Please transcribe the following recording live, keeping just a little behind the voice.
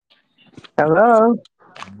Hello.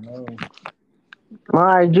 No. All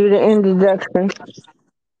right, do the introduction.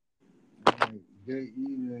 Alright. Good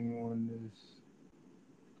evening on this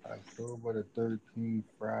October the 13th,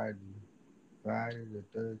 Friday. Friday the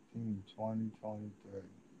 13th, 2023.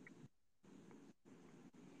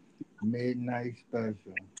 Midnight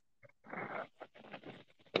special.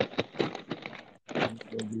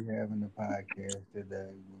 We'll be having a podcast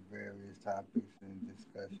today with various topics and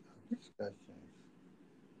discussions.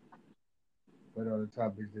 What are the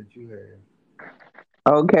topics that you have?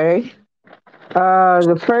 Okay.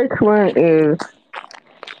 The first one is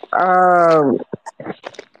um.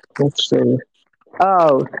 Let's see.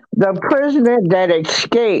 Oh, the prisoner that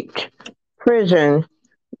escaped prison.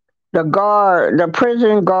 The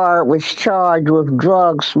prison guard was charged with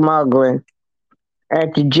drug smuggling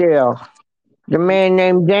at the jail. The man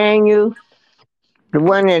named Daniel, the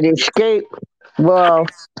one that escaped, well,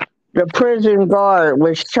 the prison guard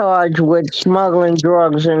was charged with smuggling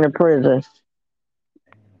drugs in the prison.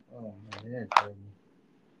 Oh man, that told me.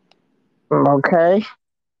 Okay.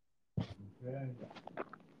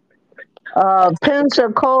 Okay.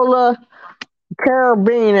 Pensacola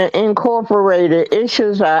Carabiner Incorporated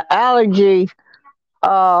issues an allergy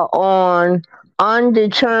on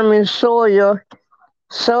undetermined soya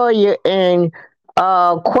and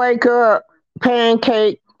Quaker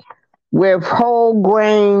pancake with whole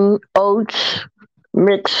grain oats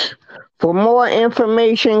mix. For more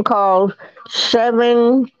information, call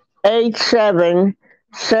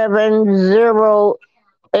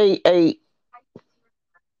 787-7088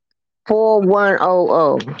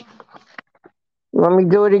 4100. Want me to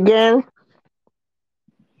do it again?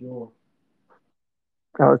 Sure.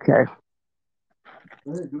 Okay.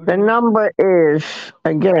 Go ahead, do it The again. number is,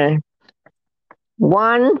 again,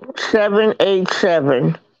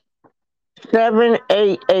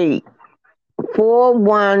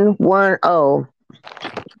 1-787-788-4110.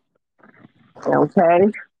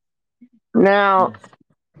 Okay. Now,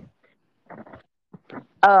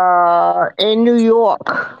 Yes. in New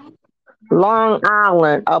York, Long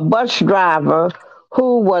Island, a bus driver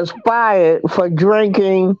who was fired for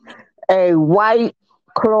drinking a white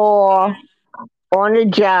claw on the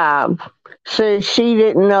job said she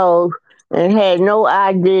didn't know and had no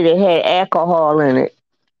idea it had alcohol in it.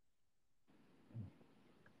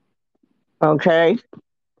 Okay.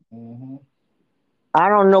 Mm-hmm. I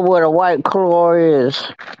don't know what a white claw is,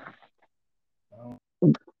 I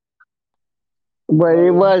don't, but well,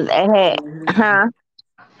 it let me, was, it had, let me hear you. huh?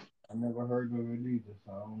 I never heard of it either,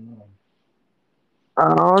 so I don't know.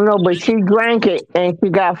 I don't know, but she drank it and she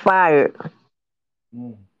got fired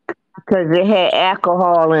Mm. because it had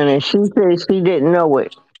alcohol in it. She said she didn't know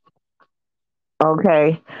it.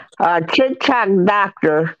 Okay. A TikTok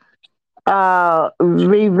doctor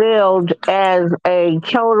revealed as a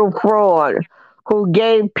total fraud who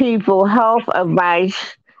gave people health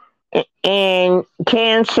advice in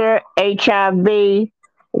cancer, HIV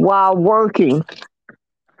while working.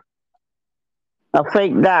 A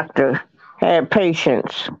fake doctor had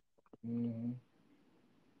patients. Mm-hmm.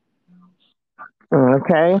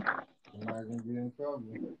 Okay. Somebody gonna get in trouble.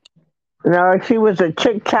 No, she was a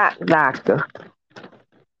TikTok doctor.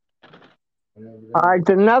 Whatever All that right, is.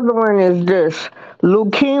 another one is this.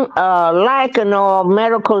 Lycanor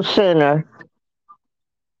Medical Center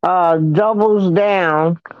doubles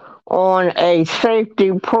down on a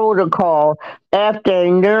safety protocol after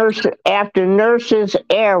nurses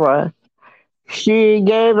error. She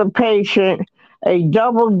gave a patient a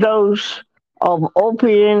double dose of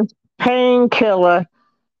opium painkiller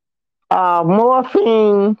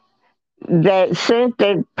morphine that sent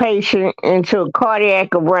the patient into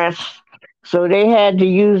cardiac arrest. So they had to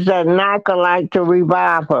use that Nicolite to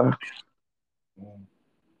revive her. Mm.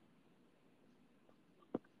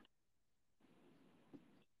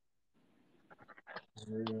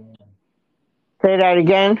 Real. Say that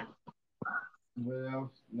again. What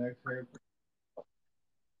else? Next hair.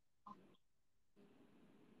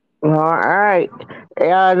 All right.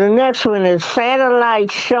 The next one is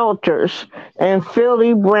Satellite Shelters in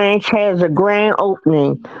Philly branch has a grand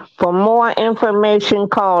opening. For more information,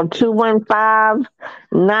 call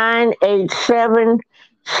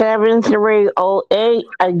 215-987-7308.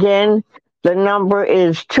 Again, the number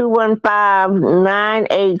is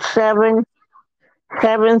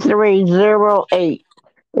 215-987-7308.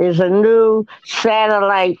 Is a new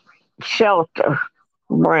satellite shelter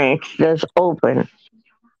branch that's open.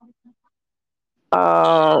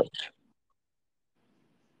 Uh,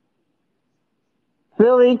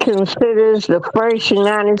 Philly considers the first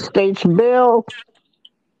United States bill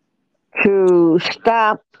to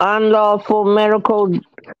stop unlawful medical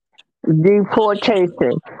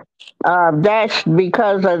deportation. That's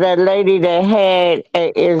because of that lady that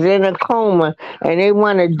is in a coma, and they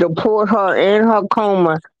want to deport her in her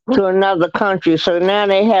coma to another country. So now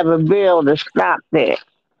they have a bill to stop that.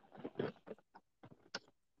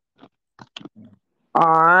 All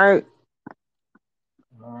right.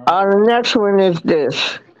 All right. The next one is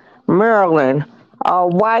this: Maryland, a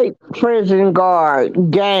white prison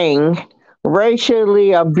guard gang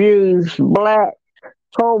racially abused black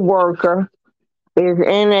co-worker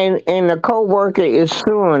and the co-worker is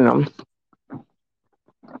suing them.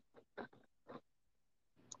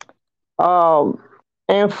 Um,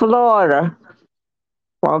 in Florida,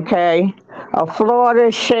 okay, a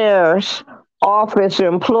Florida sheriff's office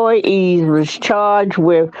employee was charged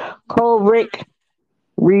with COVID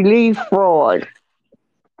relief fraud.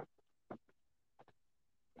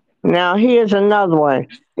 Now here's another one.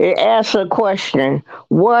 It asks a question: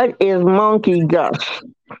 what is monkey dust?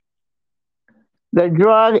 The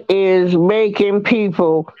drug is making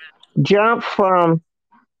people jump from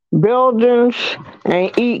buildings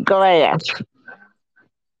and eat glass.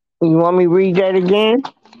 You want me to read that again?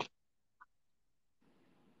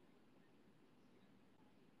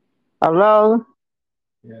 Hello?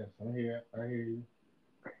 Yes, I hear. I hear you.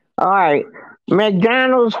 All right.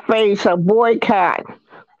 McDonald's face a boycott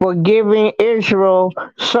for giving Israel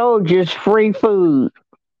soldiers free food.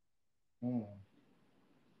 Mm.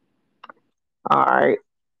 All right.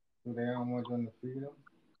 So they don't want them to feed them.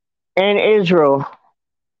 In Israel,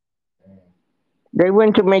 Mm. they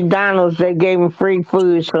went to McDonald's, they gave them free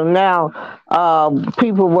food. So now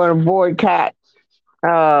people want to boycott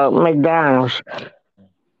McDonald's.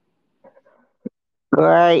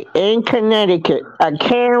 Right. In Connecticut, a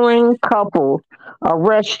caring couple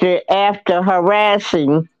arrested after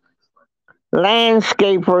harassing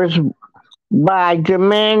landscapers by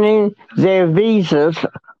demanding their visas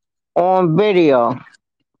on video.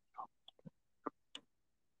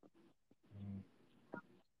 Mm.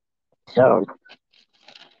 So,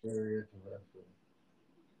 Very interesting.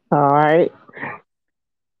 all right.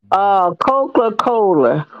 Mm. Coca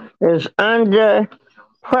Cola is under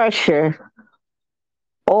pressure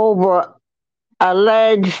over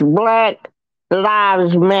alleged Black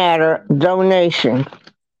Lives Matter donation.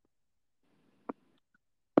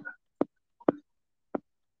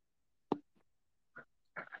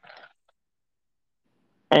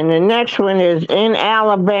 And the next one is in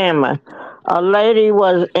Alabama. A lady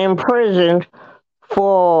was imprisoned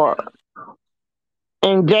for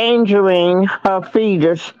endangering her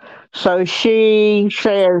fetus. So she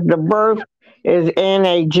says the birth is in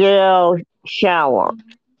a jail shower.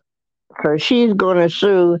 So she's going to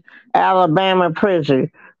sue Alabama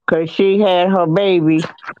prison because she had her baby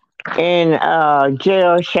in a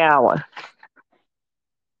jail shower.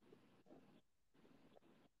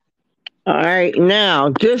 All right, now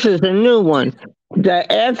this is a new one. The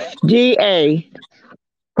FDA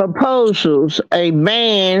proposals a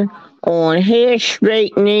ban on hair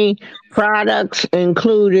straightening products,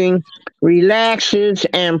 including relaxers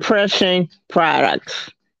and pressing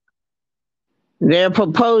products. They're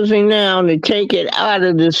proposing now to take it out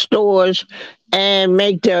of the stores and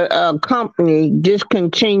make the company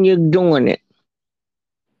discontinue doing it.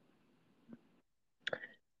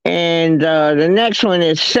 And the next one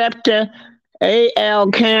is SEPTA.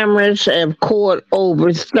 AL cameras have caught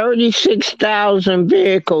over 36,000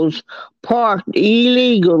 vehicles parked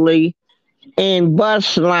illegally in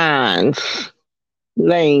bus lanes.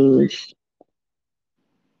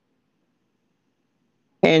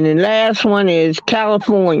 And the last one is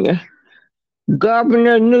California.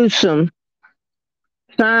 Governor Newsom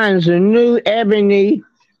signs a new Ebony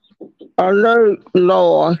alert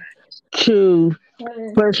law to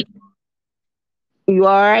pers- you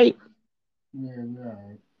all right? Yeah,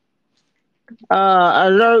 yeah.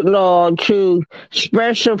 Alert law to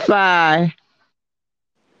specify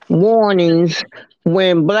warnings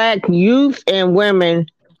when black youth and women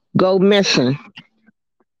go missing.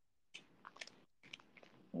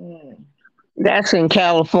 That's in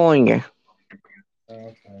California.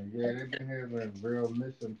 Okay. Yeah, they've been having real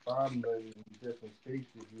missing problem lately in different states.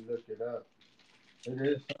 If you look it up, it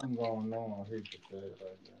is something going on. I hate to say it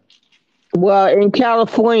like that. Well, in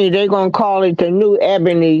California, they're going to call it the new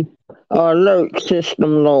Ebony alert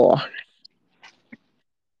system law. I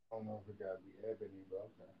don't know if it got to be ebony, but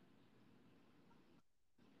okay.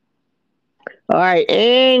 All right,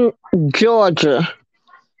 in Georgia,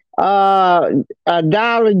 a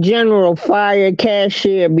Dollar General fired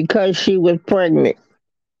cashier because she was pregnant.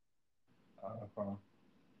 Uh-huh.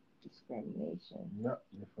 Yep,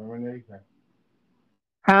 discrimination.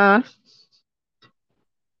 Huh?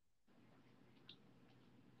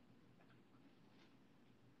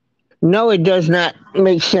 No, it does not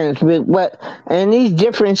make sense. But in these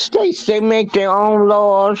different states, they make their own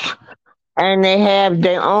laws and they have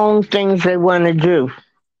their own things they want to do,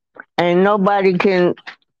 and nobody can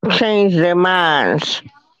change their minds.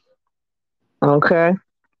 Okay.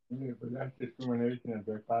 Yeah, but that's discrimination if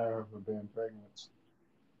they fire her for being pregnant.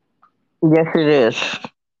 Yes, it is.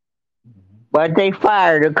 Mm-hmm. But they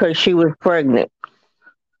fired her because she was pregnant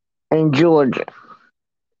in Georgia.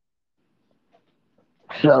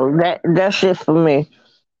 So that's it for me.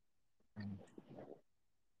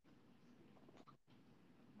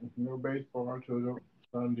 No baseball until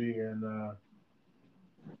Sunday, and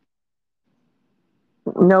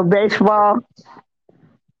No baseball.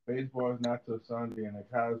 baseball is not till Sunday, and the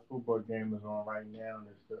college football game is on right now. And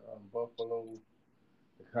it's the Buffalo,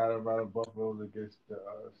 the Colorado Buffaloes against the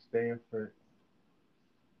Stanford.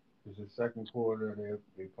 It's the second quarter.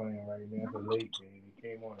 They're playing right now. It's a late game. It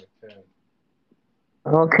came on at 10.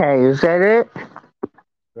 Okay, is that it?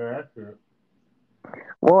 They're after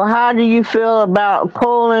Well, how do you feel about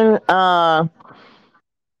Colin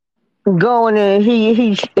going in?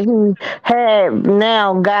 He had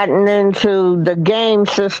now gotten into the game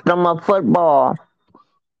system of football.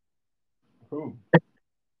 who?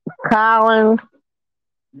 Colin,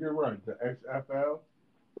 You're right. The XFL.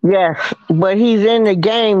 yes, but he's in the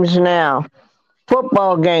games now.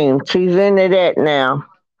 Football games. He's into that now.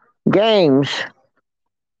 Games.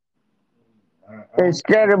 I don't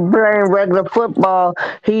Instead think. of playing regular football,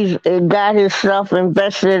 he's got his stuff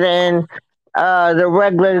invested in the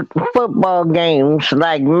regular football games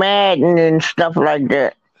like Madden and stuff like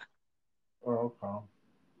that. Oh,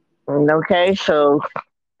 okay. Okay, so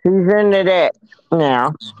he's into that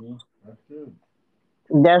now. Mm-hmm. That's good.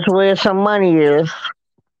 That's where some money is.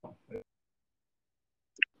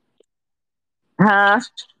 Huh?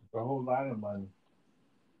 It's a whole lot of money.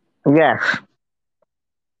 Yes.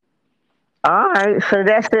 All right, so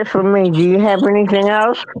that's it for me. Do you have anything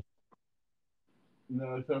else?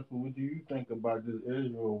 No, except for what do you think about this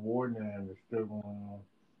Israel war now that's still going on?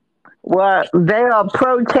 Well, they are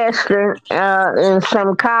protesting in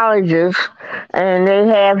some colleges, and they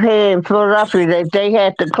have here in Philadelphia that they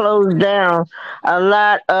had to close down a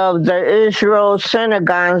lot of the Israel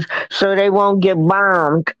synagogues so they won't get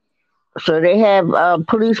bombed. So they have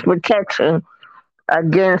police protection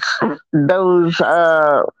against those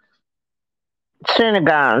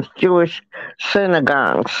synagogues, Jewish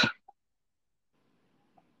synagogues,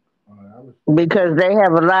 I was, because they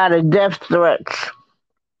have a lot of death threats.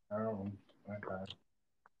 I don't, okay.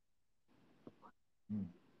 Hmm.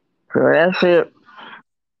 So that's it.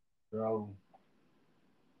 So,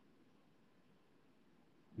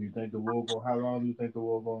 do you think the war go? How long do you think the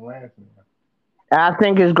war gonna last now? I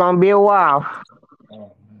think it's going to be a while.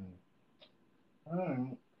 Oh man. All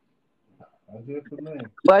right, that's it for me.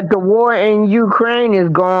 But the war in Ukraine is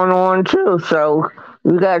going on too, so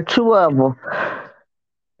we got two of them.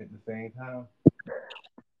 At the same time.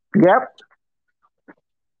 Yep.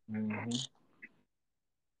 Mm-hmm.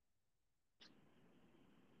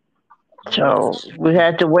 Yeah. So we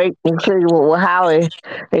have to wait and see how it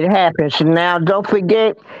happens. Now, don't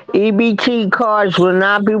forget, EBT cards will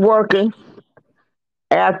not be working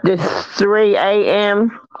after 3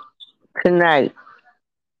 a.m. tonight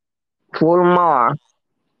for tomorrow.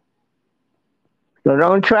 So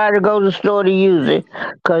don't try to go to the store to use it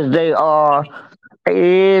because it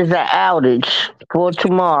is an outage for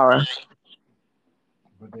tomorrow.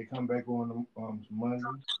 But they come back on Monday.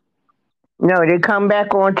 No, they come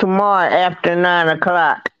back on tomorrow after 9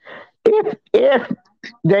 o'clock. If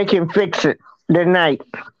they can fix it tonight.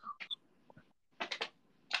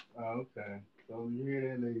 Oh, okay. So you hear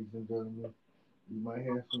that, ladies and gentlemen? You might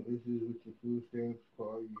have some issues with your food stamps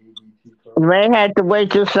card, your EBT You card. may have to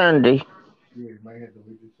wait till Sunday. Yeah, you might have to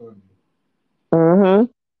wait till Sunday. Hmm.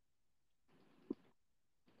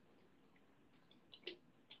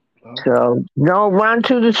 Okay. So don't run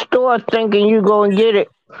to the store thinking you're going to get it.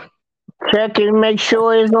 Check it, make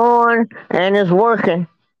sure it's on and it's working.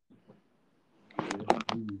 Yeah,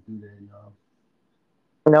 please do that,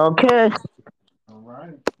 y'all. Okay. All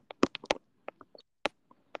right.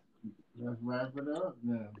 Let's wrap it up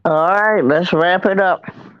now. All right, let's wrap it up.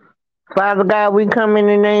 Father God, we come in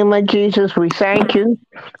the name of Jesus. We thank you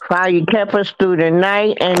for how you kept us through the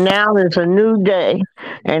night, and now is a new day.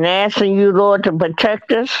 And asking you, Lord, to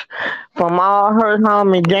protect us from all hurt,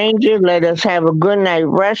 harm, and danger. Let us have a good night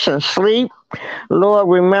rest and sleep. Lord,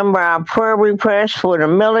 remember our prayer requests for the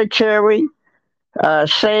military.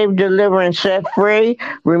 Save, deliver, and set free.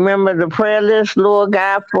 Remember the prayer list, Lord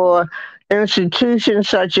God, for institutions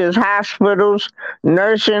such as hospitals,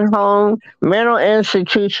 nursing homes, mental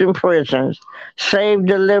institution, prisons. Save,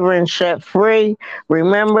 deliver, and set free.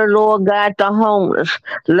 Remember, Lord God, the homeless.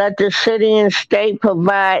 Let the city and state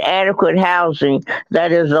provide adequate housing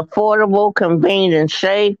that is affordable, convenient, and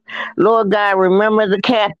safe. Lord God, remember the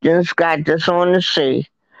captains got this on the sea.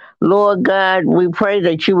 Lord God, we pray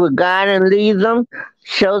that you would guide and lead them,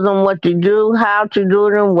 show them what to do, how to do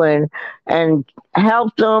it, and when, and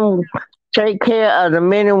help them take care of the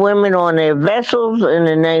men and women on their vessels in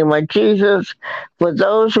the name of Jesus. For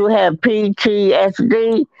those who have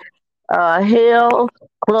PTSD, heal,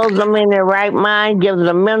 clothe them in their right mind, give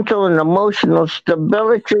them mental and emotional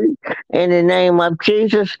stability in the name of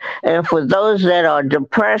Jesus. And for those that are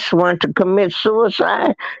depressed, want to commit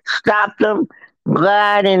suicide, stop them.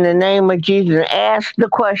 God, in the name of Jesus, ask the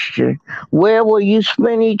question, where will you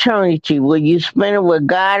spend eternity? Will you spend it with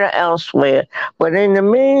God or elsewhere? But in the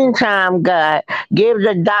meantime, God, give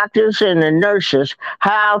the doctors and the nurses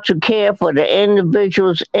how to care for the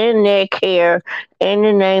individuals in their care in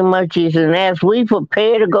the name of Jesus. And as we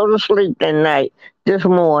prepare to go to sleep tonight, this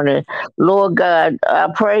morning, Lord God, I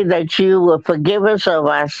pray that you will forgive us of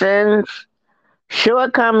our sins,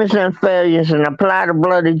 shortcomings, and failures, and apply the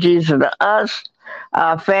blood of Jesus to us,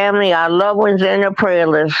 our family, our loved ones, and the prayer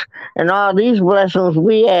list. And all these blessings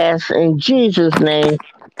we ask in Jesus' name.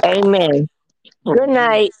 Amen. Good Amen.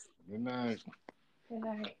 night. Good night. Good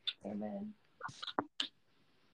night. Amen.